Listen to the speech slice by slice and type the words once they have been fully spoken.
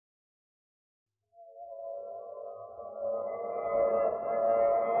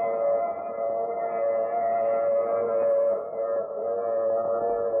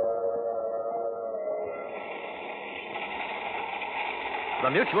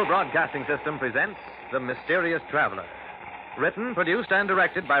Mutual Broadcasting System presents The Mysterious Traveler. Written, produced, and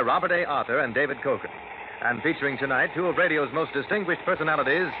directed by Robert A. Otter and David Coken. And featuring tonight two of radio's most distinguished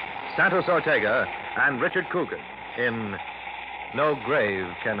personalities, Santos Ortega and Richard Coogan, in No Grave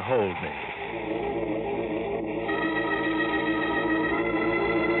Can Hold Me.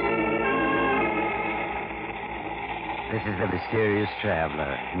 This is The Mysterious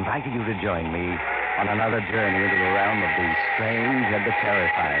Traveler, inviting you to join me on another journey into the realm of the strange and the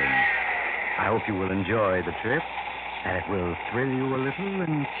terrifying. I hope you will enjoy the trip, and it will thrill you a little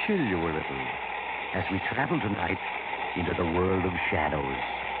and chill you a little as we travel tonight into the world of shadows,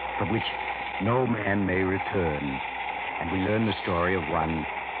 from which no man may return, and we learn the story of one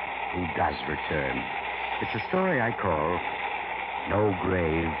who does return. It's a story I call No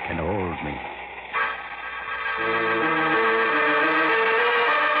Grave Can Hold Me.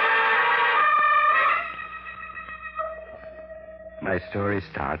 My story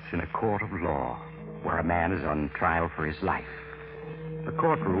starts in a court of law, where a man is on trial for his life. The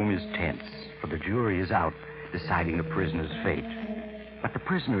courtroom is tense, for the jury is out deciding the prisoner's fate. But the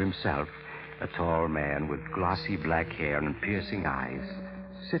prisoner himself, a tall man with glossy black hair and piercing eyes,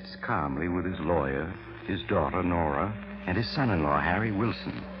 sits calmly with his lawyer, his daughter, Nora, and his son-in-law, Harry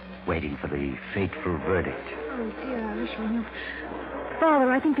Wilson, waiting for the fateful verdict. Oh, dear, I wish we knew.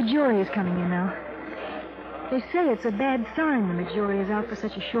 Father, I think the jury is coming in now. They say it's a bad sign when the jury is out for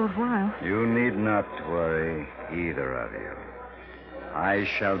such a short while. You need not worry, either of you. I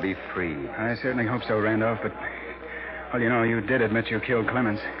shall be free. I certainly hope so, Randolph, but... Well, you know, you did admit you killed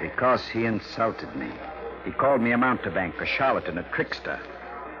Clemens. Because he insulted me. He called me a mountebank, a charlatan, a trickster.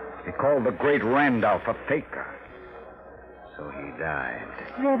 He called the great Randolph a faker. So he died.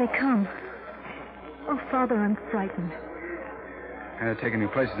 There they come. Oh, Father, I'm frightened. They're taking new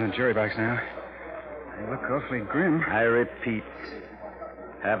places in the jury box now. They look awfully grim. I repeat,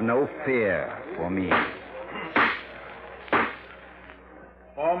 have no fear for me.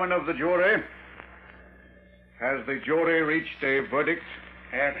 Foreman of the jury, has the jury reached a verdict?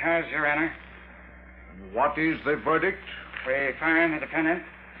 It has, Your Honor. What is the verdict? We find the defendant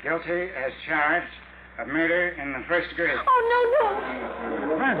guilty as charged of murder in the first degree. Oh, no,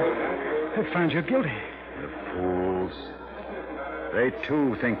 no. Randolph, they found you guilty. The fools. They,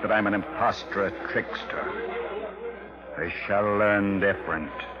 too, think that I'm an impostor, a trickster. They shall learn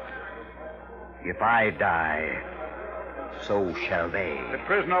different. If I die, so shall they. The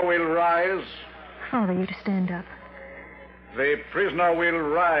prisoner will rise. Father, you to stand up. The prisoner will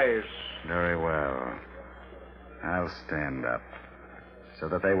rise. Very well. I'll stand up, so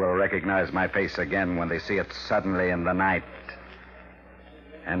that they will recognize my face again when they see it suddenly in the night,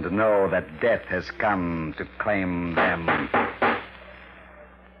 and know that death has come to claim them.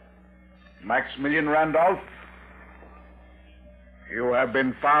 Maximilian Randolph, you have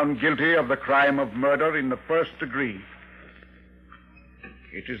been found guilty of the crime of murder in the first degree.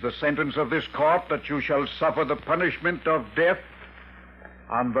 It is the sentence of this court that you shall suffer the punishment of death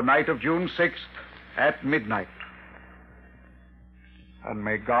on the night of June 6th at midnight. And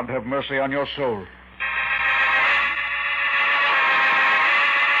may God have mercy on your soul.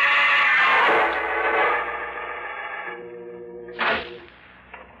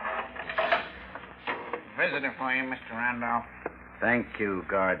 Visitor for you, Mr. Randolph. Thank you,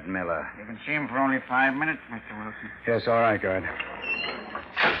 Guard Miller. You can see him for only 5 minutes, Mr. Wilson. Yes, all right, guard.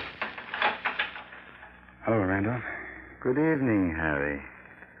 Hello, Randolph. Good evening, Harry.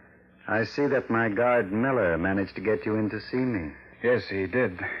 I see that my guard Miller managed to get you in to see me. Yes, he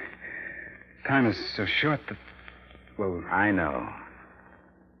did. Time is so short that... Well... I know.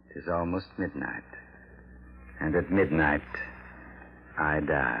 It is almost midnight. And at midnight, I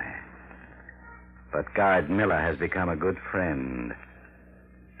die. But Guard Miller has become a good friend.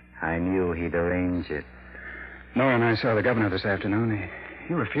 I knew he'd arrange it. Nora and I saw the governor this afternoon.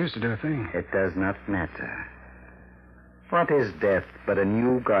 He refused to do a thing. It does not matter. What is death but a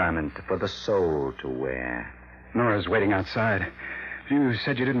new garment for the soul to wear? Nora's waiting outside. You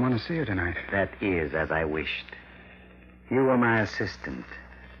said you didn't want to see her tonight. That is as I wished. You were my assistant.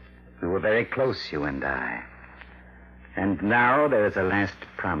 We were very close, you and I. And now there is a last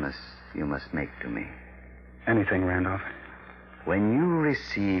promise you must make to me. Anything, Randolph. When you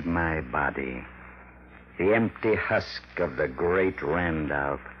receive my body, the empty husk of the great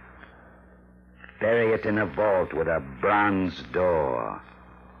Randolph, bury it in a vault with a bronze door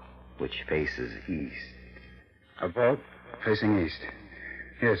which faces east. A vault facing east.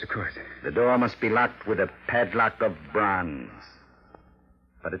 Yes, of course. The door must be locked with a padlock of bronze.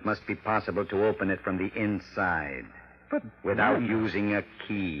 But it must be possible to open it from the inside. But without Randolph. using a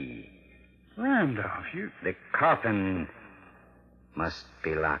key. Randolph, you... The coffin must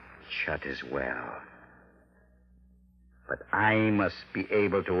be locked shut as well. But I must be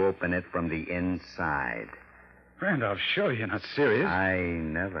able to open it from the inside. Randolph, surely you're not serious. I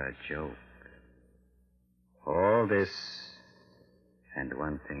never joke. All this and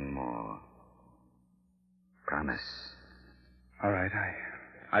one thing more. Promise. All right,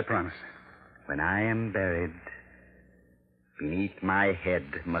 I promise. When I am buried, beneath my head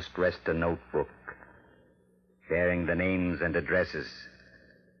must rest a notebook bearing the names and addresses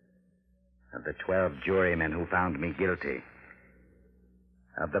of the 12 jurymen who found me guilty,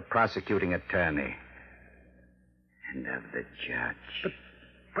 of the prosecuting attorney, and of the judge.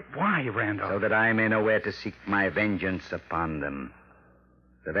 But why, Randolph? So that I may know where to seek my vengeance upon them.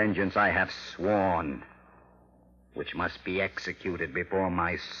 The vengeance I have sworn, which must be executed before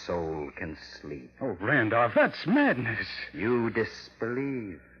my soul can sleep. Oh, Randolph, that's madness. You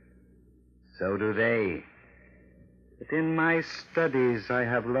disbelieve. So do they. But in my studies, I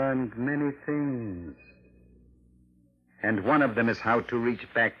have learned many things. And one of them is how to reach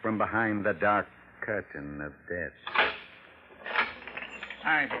back from behind the dark curtain of death.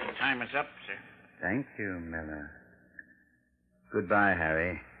 All right, time is up, sir. Thank you, Miller. Goodbye,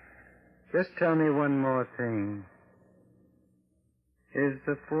 Harry. Just tell me one more thing. Is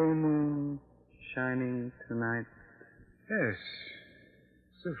the full moon shining tonight? Yes.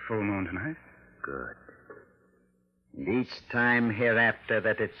 It's a full moon tonight. Good. And each time hereafter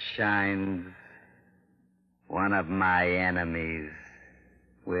that it shines, one of my enemies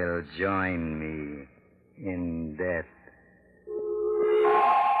will join me in death.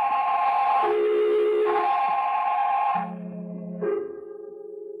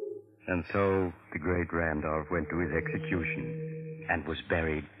 And so the great Randolph went to his execution and was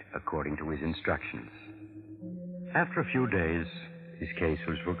buried according to his instructions. After a few days, his case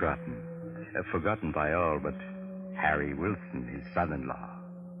was forgotten. Forgotten by all but Harry Wilson, his son-in-law.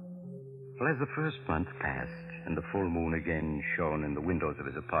 Well, as the first month passed and the full moon again shone in the windows of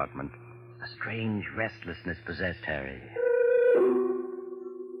his apartment, a strange restlessness possessed Harry.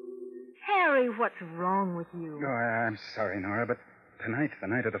 Harry, what's wrong with you? Oh, I'm sorry, Nora, but tonight's the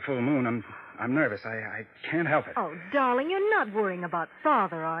night of the full moon. I'm nervous. I can't help it. Oh, darling, you're not worrying about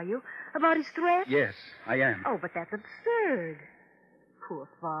Father, are you? About his threat? Yes, I am. Oh, but that's absurd. Poor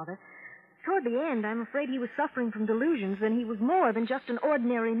Father. Toward the end, I'm afraid he was suffering from delusions, and he was more than just an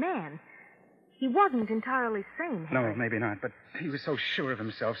ordinary man. He wasn't entirely sane, Harry. No, maybe not, but he was so sure of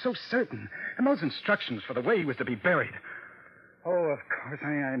himself, so certain. And those instructions for the way he was to be buried. Oh, of course,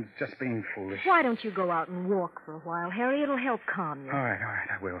 I'm just being foolish. Why don't you go out and walk for a while, Harry? It'll help calm you. All right,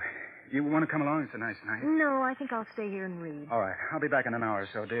 I will. You want to come along? It's a nice night. No, I think I'll stay here and read. All right, I'll be back in an hour or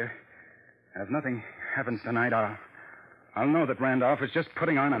so, dear. And if nothing happens tonight, I'll know that Randolph is just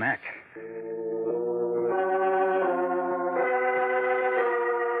putting on an act.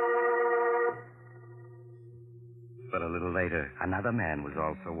 But a little later, another man was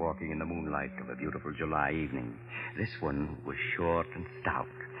also walking in the moonlight of a beautiful July evening. This one was short and stout.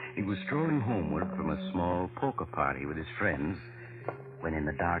 He was strolling homeward from a small poker party with his friends when, in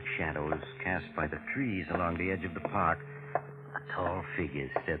the dark shadows cast by the trees along the edge of the park, a tall figure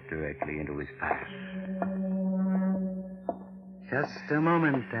stepped directly into his path. Just a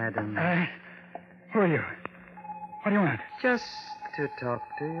moment, Adam. Who are you? What do you want? Just to talk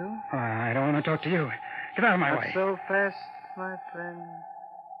to you. I don't want to talk to you. Get out of my Not way. so fast, my friend.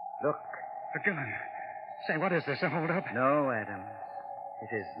 Look. A gun. Say, what is this, a hold-up? No, Adam.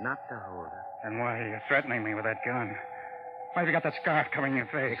 It is not a hold-up. Then why are you threatening me with that gun? Why have you got that scarf covering your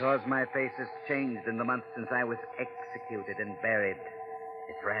face? Because my face has changed in the months since I was executed and buried.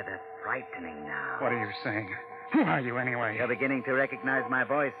 It's rather frightening now. What are you saying? Who are you, anyway? You're beginning to recognize my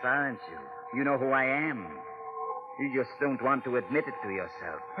voice, aren't you? You know who I am. You just don't want to admit it to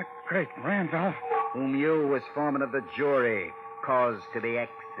yourself. The great Randolph. Whom you, as foreman of the jury, caused to be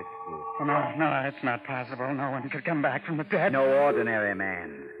executed. Oh, no, it's not possible. No one could come back from the dead. No ordinary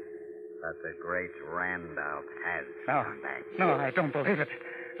man. But the great Randolph has No, come back. no, I don't believe it.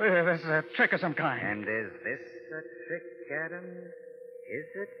 This is a trick of some kind. And is this a trick, Adam? Is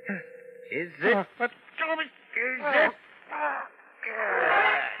it? Is it? Let go of me. Is it?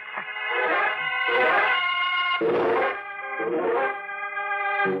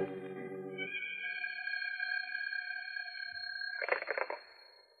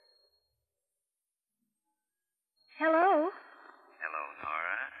 Hello? Hello,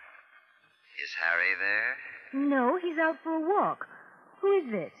 Nora. Is Harry there? No, he's out for a walk. Who is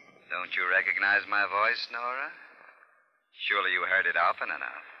this? Don't you recognize my voice, Nora? Surely you heard it often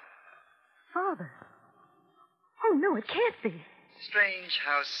enough. Father. Oh, no, it can't be. Strange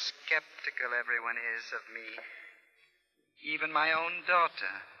how skeptical everyone is of me. Even my own daughter.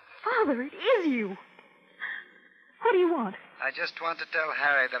 Father, it is you. What do you want? I just want to tell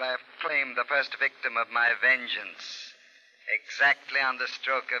Harry that I have claimed the first victim of my vengeance. Exactly on the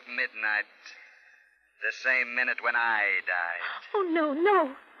stroke of midnight. The same minute when I died. Oh, no,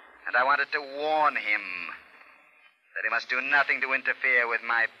 no. And I wanted to warn him that he must do nothing to interfere with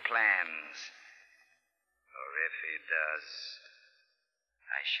my plans. For if he does,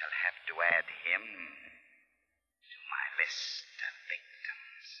 I shall have to add him to my list of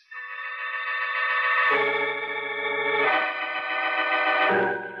victims.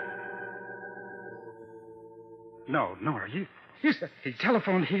 No, Nora, he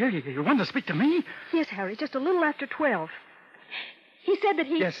telephoned here. You wanted to speak to me? Yes, Harry, just a little after 12. He said that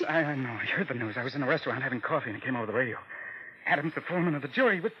he... Yes, I know. I heard the news. I was in a restaurant having coffee, and it came over the radio. Adams, the foreman of the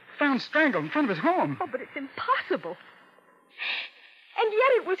jury, was found strangled in front of his home. Oh, but it's impossible. And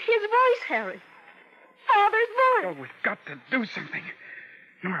yet it was his voice, Harry. Father's voice. Oh, we've got to do something.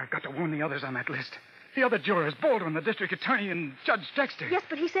 Nora, I've got to warn the others on that list. The other jurors, Baldwin, the district attorney, and Judge Dexter. Yes,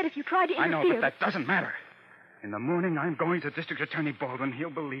 but he said if you tried to interfere... I know, but that doesn't matter. In the morning, I'm going to District Attorney Baldwin.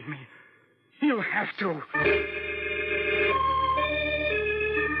 He'll believe me. He'll have to.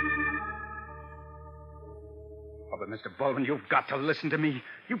 Oh, but Mr. Baldwin, you've got to listen to me.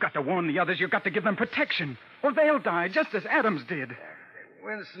 You've got to warn the others. You've got to give them protection. Or they'll die, just as Adams did.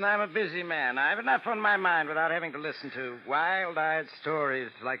 Winston, I'm a busy man. I have enough on my mind without having to listen to wild-eyed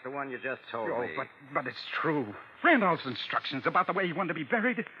stories like the one you just told me. But it's true. Randolph's instructions about the way he wanted to be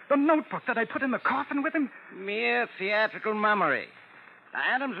buried, the notebook that I put in the coffin with him. Mere theatrical mummery. Now,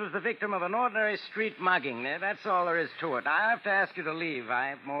 Adams was the victim of an ordinary street mugging. That's all there is to it. I have to ask you to leave. I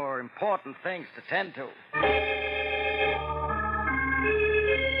have more important things to tend to.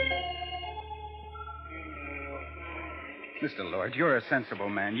 Mr. Lord, you're a sensible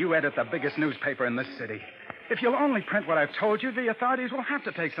man. You edit the biggest newspaper in this city. If you'll only print what I've told you, the authorities will have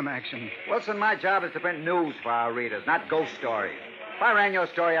to take some action. Wilson, my job is to print news for our readers, not ghost stories. If I ran your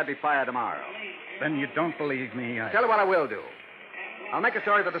story, I'd be fired tomorrow. Then you don't believe me. Tell you what I will do. I'll make a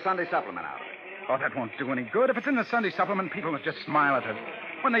story for the Sunday supplement out of it. Oh, that won't do any good. If it's in the Sunday supplement, people will just smile at it.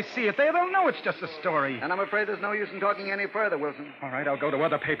 When they see it there, they'll know it's just a story. And I'm afraid there's no use in talking any further, Wilson. All right, I'll go to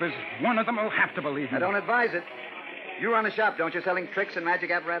other papers. One of them will have to believe me. I don't advise it. You run a shop, don't you, selling tricks and magic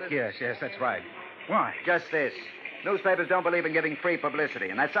apparatus? Yes, that's right. Why? Just this. Newspapers don't believe in giving free publicity,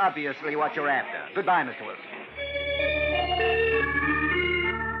 and that's obviously what you're after. Goodbye, Mr. Wilson.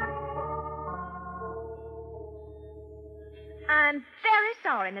 I'm very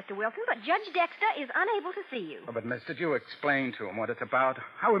sorry, Mr. Wilson, but Judge Dexter is unable to see you. Oh, but, miss, did you explain to him what it's about?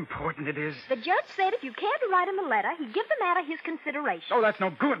 How important it is? The judge said if you cared to write him a letter, he'd give the matter his consideration. Oh, that's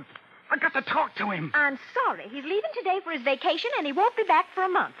no good. I got to talk to him. I'm sorry. He's leaving today for his vacation, and he won't be back for a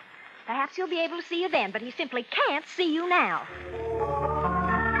month. Perhaps he'll be able to see you then, but he simply can't see you now.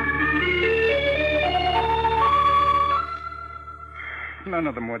 None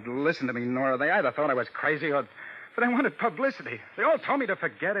of them would listen to me, Nora. They either thought I was crazy or... But I wanted publicity. They all told me to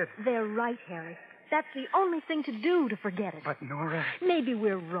forget it. They're right, Harry. That's the only thing to do to forget it. But, Nora... Maybe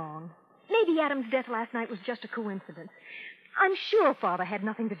we're wrong. Maybe Adam's death last night was just a coincidence. I'm sure Father had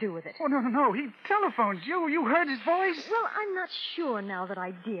nothing to do with it. Oh, no. He telephoned you. You heard his voice? Well, I'm not sure now that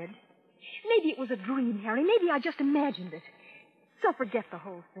I did. Maybe it was a dream, Harry. Maybe I just imagined it. So forget the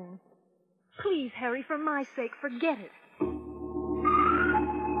whole thing. Please, Harry, for my sake, forget it.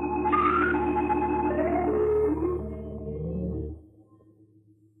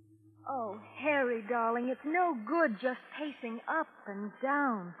 Oh, Harry, darling, it's no good just pacing up and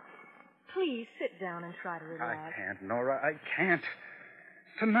down. Please sit down and try to relax. I can't, Nora. I can't.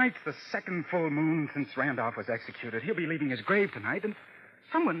 Tonight's the second full moon since Randolph was executed. He'll be leaving his grave tonight, and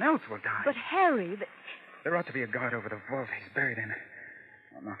someone else will die. But, Harry, There ought to be a guard over the vault he's buried in.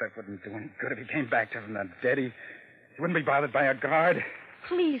 Oh, no, that wouldn't do any good if he came back to from the dead. He wouldn't be bothered by a guard.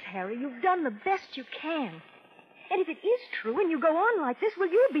 Please, Harry, you've done the best you can. And if it is true and you go on like this, well,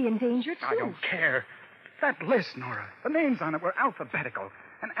 you'll be in danger, too. I don't care. That list, Nora, the names on it were alphabetical.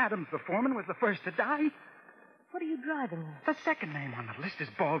 And Adams, the foreman, was the first to die. What are you driving at? The second name on the list is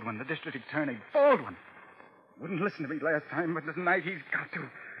Baldwin, the district attorney. Baldwin. Wouldn't listen to me last time, but tonight he's got to.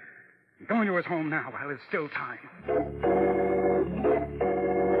 I'm going to his home now while there's still time.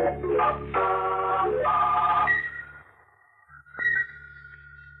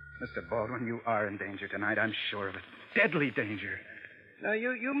 Mr. Baldwin, you are in danger tonight. I'm sure of it. Deadly danger. No,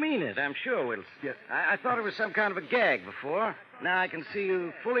 you mean it, I'm sure, Wilson. Yes. I thought it was some kind of a gag before. Now I can see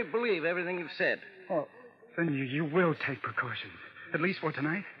you fully believe everything you've said. Oh, then you will take precautions, at least for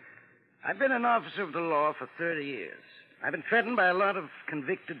tonight? I've been an officer of the law for 30 years. I've been threatened by a lot of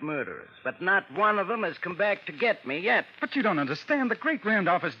convicted murderers, but not one of them has come back to get me yet. But you don't understand. The great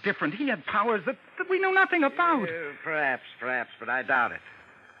Randolph is different. He had powers that we know nothing about. Perhaps, but I doubt it.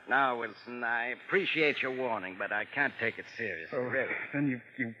 Now, Wilson, I appreciate your warning, but I can't take it seriously, really. Then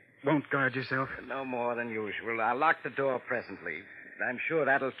you won't guard yourself? No more than usual. I'll lock the door presently. I'm sure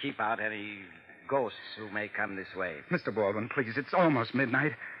that'll keep out any ghosts who may come this way. Mr. Baldwin, please, it's almost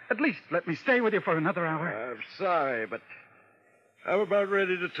midnight. At least let me stay with you for another hour. I'm sorry, but I'm about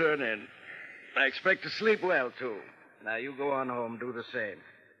ready to turn in. I expect to sleep well, too. Now, you go on home, do the same.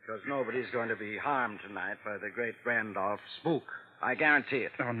 Because nobody's going to be harmed tonight by the great Randolph spook. I guarantee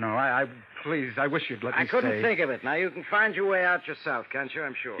it. Oh, no, please, I wish you'd let me stay. I couldn't think of it. Now, you can find your way out yourself, can't you?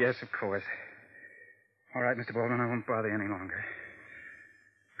 I'm sure. Yes, of course. All right, Mr. Baldwin, I won't bother you any longer.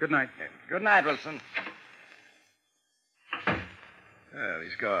 Good night. Good night, Wilson. Well,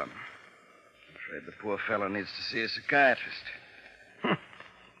 he's gone. I'm afraid the poor fellow needs to see a psychiatrist.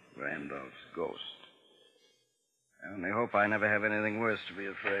 Randolph's ghost. I only hope I never have anything worse to be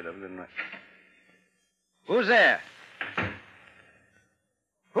afraid of than that. Who's there?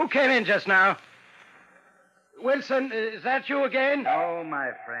 Who came in just now? Wilson, is that you again? No,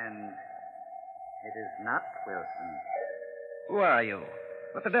 my friend. It is not Wilson. Who are you?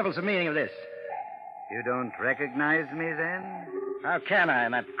 What the devil's the meaning of this? You don't recognize me, then? How can I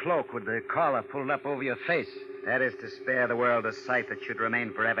in that cloak with the collar pulled up over your face? That is to spare the world a sight that should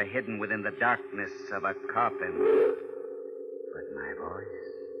remain forever hidden within the darkness of a coffin. But my voice?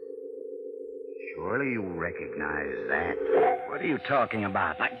 Surely you recognize that. What are you talking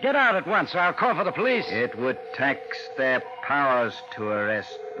about? Now, get out at once, or I'll call for the police. It would tax their powers to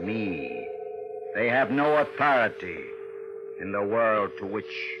arrest me. They have no authority in the world to which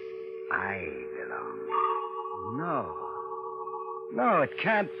I belong. No, it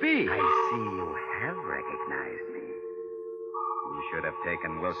can't be. I see you have recognized me. You should have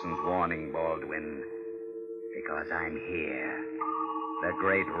taken Wilson's warning, Baldwin, because I'm here, the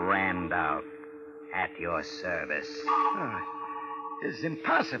great Randolph, at your service. Oh, it's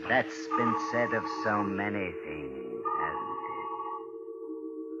impossible. That's been said of so many things, hasn't it?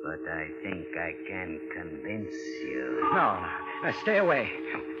 But I think I can convince you. No, stay away.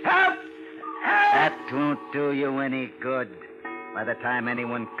 Help! That won't do you any good. By the time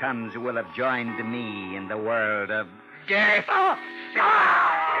anyone comes, you will have joined me in the world of death. Oh!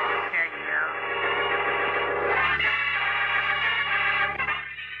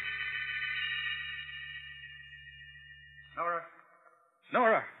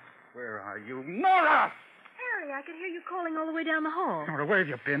 Nora! Where are you? Nora! Harry, I could hear you calling all the way down the hall. Nora, where have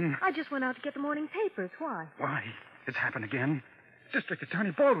you been? I just went out to get the morning papers. Why? Why? It's happened again. District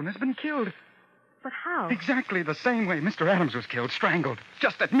Attorney Baldwin has been killed. But how? Exactly the same way Mr. Adams was killed, strangled,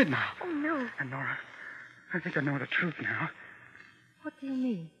 just at midnight. Oh, no. And Nora, I think I know the truth now. What do you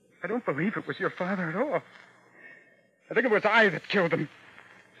mean? I don't believe it was your father at all. I think it was I that killed them.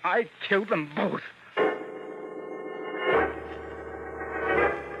 I killed them both.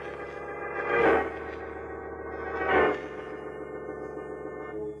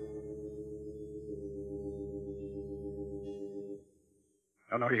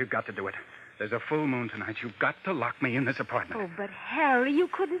 Oh, no, you've got to do it. There's a full moon tonight. You've got to lock me in this apartment. Oh, but Harry, you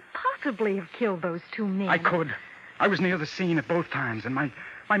couldn't possibly have killed those two men. I could. I was near the scene at both times, and my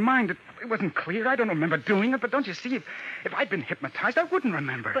mind, it wasn't clear. I don't remember doing it, but don't you see, if I'd been hypnotized, I wouldn't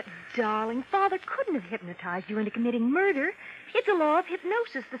remember. But, darling, Father couldn't have hypnotized you into committing murder. It's a law of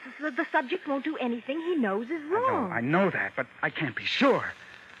hypnosis. The subject won't do anything he knows is wrong. I know that, but I can't be sure.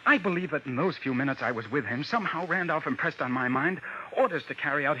 I believe that in those few minutes I was with him, somehow Randolph impressed on my mind orders to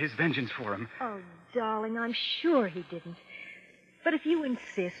carry out his vengeance for him. Oh, darling, I'm sure he didn't. But if you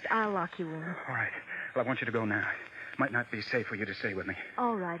insist, I'll lock you in. All right. Well, I want you to go now. Might not be safe for you to stay with me.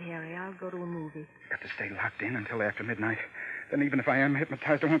 All right, Harry. I'll go to a movie. Got to stay locked in until after midnight. Then even if I am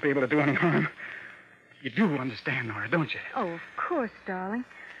hypnotized, I won't be able to do any harm. You do understand, Nora, don't you? Oh, of course, darling.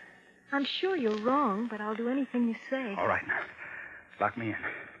 I'm sure you're wrong, but I'll do anything you say. All right, now. Lock me in.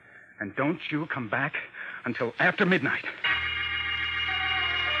 And don't you come back until after midnight.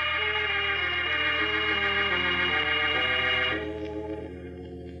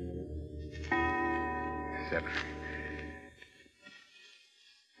 Seven.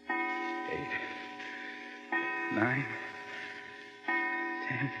 8. 9.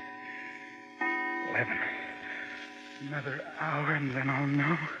 10. 11. Another hour and then I'll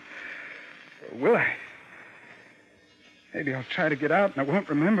know. Or will I? Maybe I'll try to get out and I won't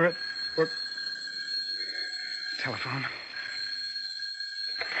remember it. Or... Telephone.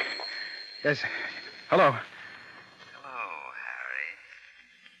 Yes. Hello. Hello,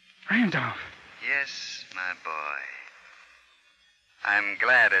 Harry. Randolph. Yes, my boy. I'm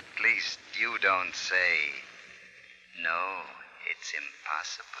glad at least you don't say, no, it's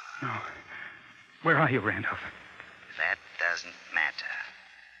impossible. No. Where are you, Randolph? That doesn't matter.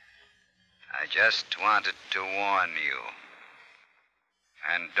 I just wanted to warn you.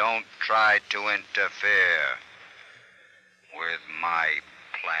 And don't try to interfere with my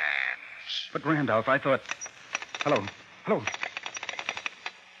plans. But, Randolph, I thought... Hello.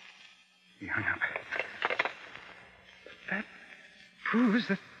 He hung up. That proves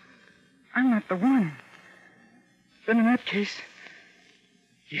that I'm not the one. Then in that case,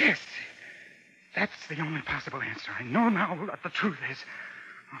 yes, that's the only possible answer. I know now what the truth is.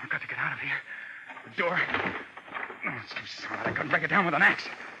 Oh, I've got to get out of here. The door... No, it's too solid. I couldn't break it down with an axe.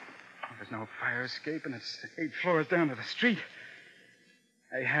 Oh, there's no fire escape, and it's 8 floors down to the street.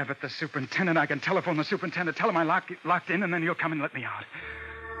 I have it, the superintendent. I can telephone the superintendent, tell him I locked in, and then he'll come and let me out.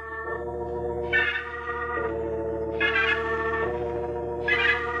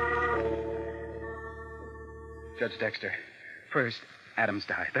 Judge Dexter, first Adams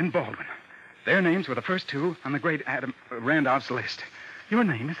died, then Baldwin. Their names were the first two on the great Randolph's list. Your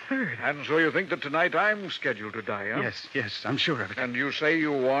name is third. And so you think that tonight I'm scheduled to die, huh? Yes, I'm sure of it. And you say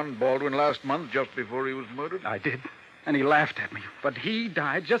you warned Baldwin last month just before he was murdered? I did. And he laughed at me. But he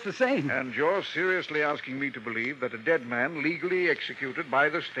died just the same. And you're seriously asking me to believe that a dead man legally executed by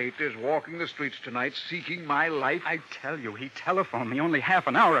the state is walking the streets tonight seeking my life? I tell you, he telephoned me only half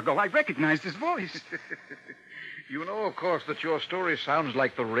an hour ago. I recognized his voice. You know, of course, that your story sounds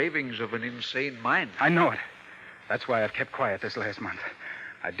like the ravings of an insane mind. I know it. That's why I've kept quiet this last month.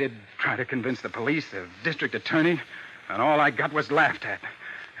 I did try to convince the police, the district attorney, and all I got was laughed at.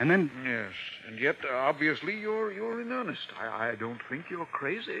 And then... Yes, and yet, obviously, you're in earnest. I don't think you're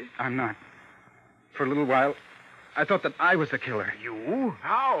crazy. I'm not. For a little while, I thought that I was the killer. You?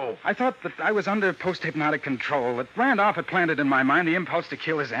 How? I thought that I was under post-hypnotic control, that Randolph had planted in my mind the impulse to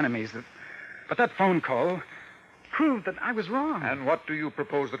kill his enemies. But that phone call proved that I was wrong. And what do you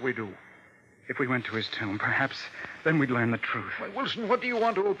propose that we do? If we went to his tomb, perhaps then we'd learn the truth. Why, Wilson, what do you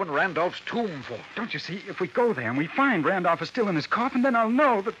want to open Randolph's tomb for? Don't you see? If we go there and we find Randolph is still in his coffin, then I'll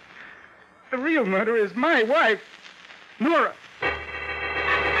know that the real murderer is my wife, Nora.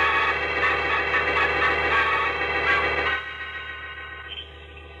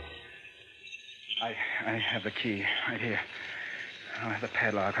 I have the key right here. I'll have the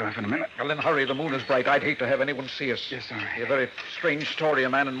padlock off in a minute. Well, then hurry. The moon is bright. I'd hate to have anyone see us. Yes, sir. A very strange story, a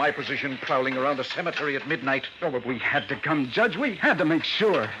man in my position prowling around a cemetery at midnight. Oh, but we had to come, Judge. We had to make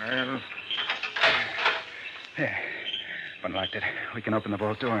sure. Well... There. Unlocked it. We can open the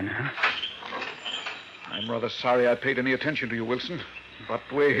vault door now. I'm rather sorry I paid any attention to you, Wilson. But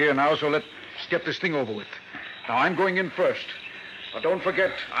we're here now, so let's get this thing over with. Now, I'm going in first. But don't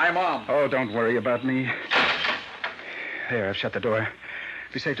forget, I'm armed. Oh, don't worry about me. There, I've shut the door.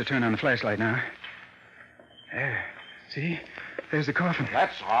 Be safe to turn on the flashlight now. There. See? There's the coffin.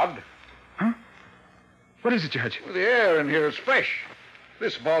 That's odd. Huh? What is it, Judge? Well, the air in here is fresh.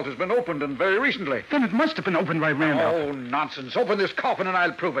 This vault has been opened, and very recently. Then it must have been opened by Randolph. Oh, nonsense. Open this coffin and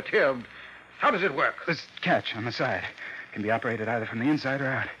I'll prove it. Here. How does it work? This catch on the side can be operated either from the inside or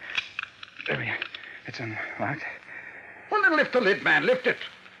out. There we are. It's unlocked. Well, then lift the lid, man. Lift it.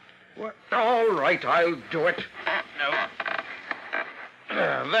 What? All right, I'll do it. No.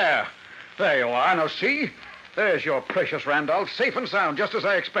 There. There you are. Now, see? There's your precious Randolph, safe and sound, just as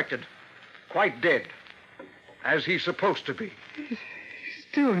I expected. Quite dead. As he's supposed to be. He's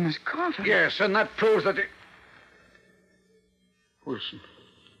still in his coffin. Yes, and that proves that... Wilson,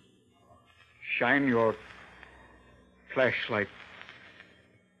 shine your flashlight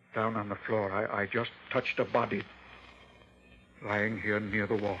down on the floor. I just touched a body lying here near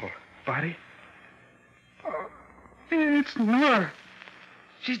the wall. Body? Oh, it's Nora.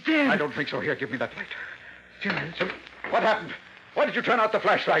 She's dead. I don't think so. Here, give me that light. Judge. What happened? Why did you turn out the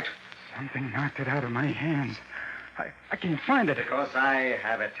flashlight? Something knocked it out of my hands. I can't find it. Because I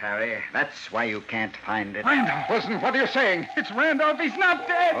have it, Harry. That's why you can't find it. Randolph. Wilson, what are you saying? It's Randolph. He's not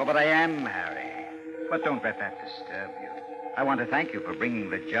dead. Oh, but I am, Harry. But don't let that disturb you. I want to thank you for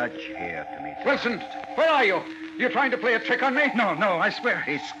bringing the judge here to me. Wilson, where are you? You're trying to play a trick on me? No, I swear.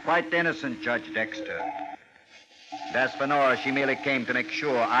 He's quite innocent, Judge Dexter. And as for Nora, she merely came to make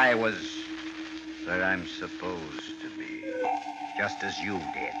sure I was where I'm supposed to be. Just as you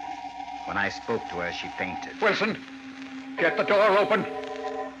did. When I spoke to her, she fainted. Wilson, get the door open.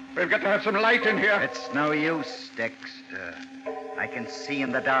 We've got to have some light in here. It's no use, Dexter. I can see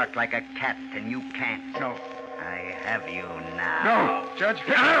in the dark like a cat, and you can't. No. I have you now. No, Judge.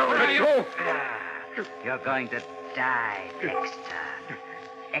 No, let go. You're going to die, Dexter.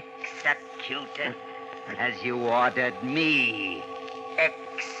 Executed as you ordered me.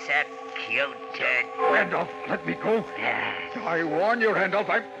 executed. Randolph, let me go. I warn you, Randolph.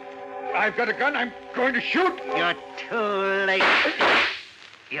 I've got a gun. I'm going to shoot. You're too late.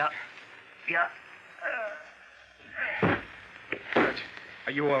 You're...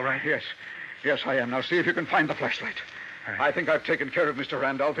 Are you all right? Yes. Yes, I am. Now see if you can find the flashlight. Right. I think I've taken care of Mr.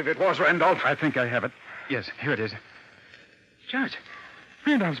 Randolph. If it was Randolph. I think I have it. Yes, here it is. Judge,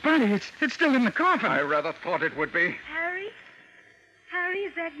 Randolph's body, it's still in the coffin. I rather thought it would be. Harry? Harry,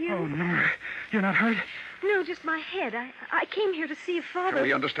 is that you? Oh, no. You're not hurt? No, just my head. I came here to see if Father...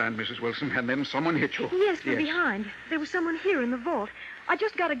 We understand, Mrs. Wilson, and then someone hit you. Yes, from behind. There was someone here in the vault. I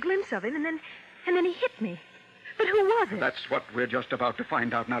just got a glimpse of him, and then he hit me. But who was it? That's what we're just about to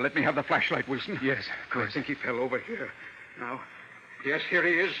find out. Now, let me have the flashlight, Wilson. Yes, of course. I think he fell over here. Now, yes, here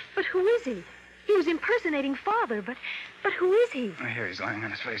he is. But who is he? He was impersonating Father, but who is he? Here he's lying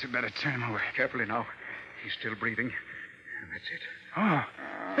on his face. We better turn him over. Carefully now. He's still breathing. And that's it. Oh,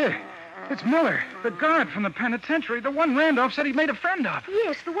 hey, it's Miller, the guard from the penitentiary, the one Randolph said he made a friend of.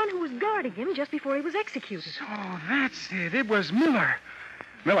 Yes, the one who was guarding him just before he was executed. So that's it. It was Miller.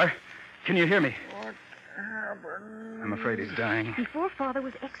 Miller, can you hear me? What happened? I'm afraid he's dying. Before Father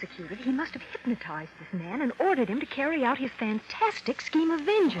was executed, he must have hypnotized this man and ordered him to carry out his fantastic scheme of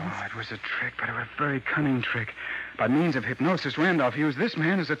vengeance. Oh, it was a trick, but a very cunning trick. By means of hypnosis, Randolph used this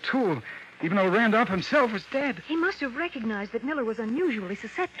man as a tool, even though Randolph himself was dead. He must have recognized that Miller was unusually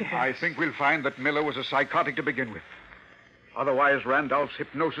susceptible. I think we'll find that Miller was a psychotic to begin with. Otherwise, Randolph's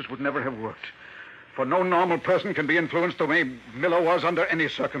hypnosis would never have worked. For no normal person can be influenced the way Miller was under any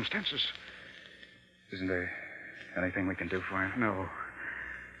circumstances. Isn't there anything we can do for him? No.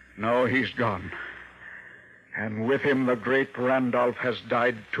 No, he's gone. And with him, the great Randolph has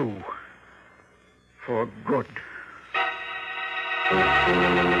died, too. For good.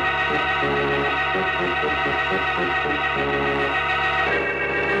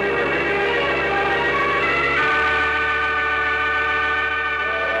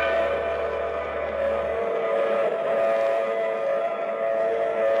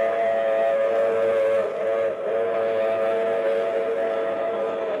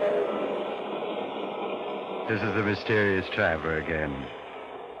 This is the mysterious traveler again.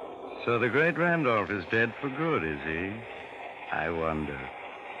 So the great Randolph is dead for good, is he? I wonder.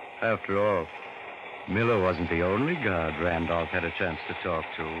 After all, Miller wasn't the only guard Randolph had a chance to talk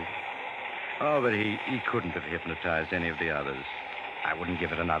to. Oh, but he couldn't have hypnotized any of the others. I wouldn't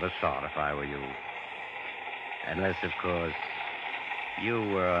give it another thought if I were you. Unless, of course, you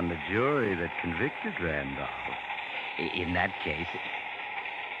were on the jury that convicted Randolph. In that case...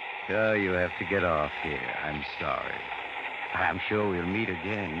 Oh, you have to get off here. I'm sorry. I'm sure we'll meet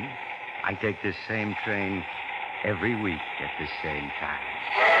again. I take this same train every week at this same time.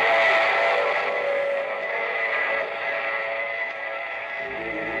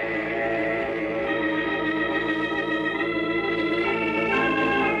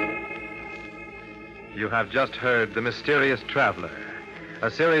 You have just heard The Mysterious Traveler, a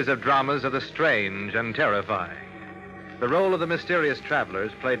series of dramas of the strange and terrifying. The role of the mysterious traveler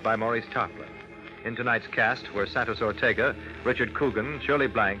is played by Maurice Tarplin. In tonight's cast were Santos Ortega, Richard Coogan, Shirley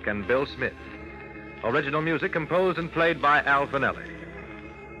Blank, and Bill Smith. Original music composed and played by Al Finelli.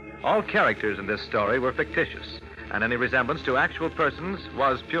 All characters in this story were fictitious, and any resemblance to actual persons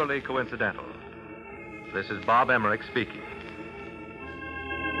was purely coincidental. This is Bob Emmerich speaking.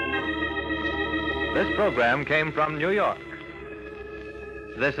 This program came from New York.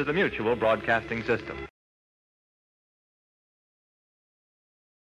 This is the Mutual Broadcasting System.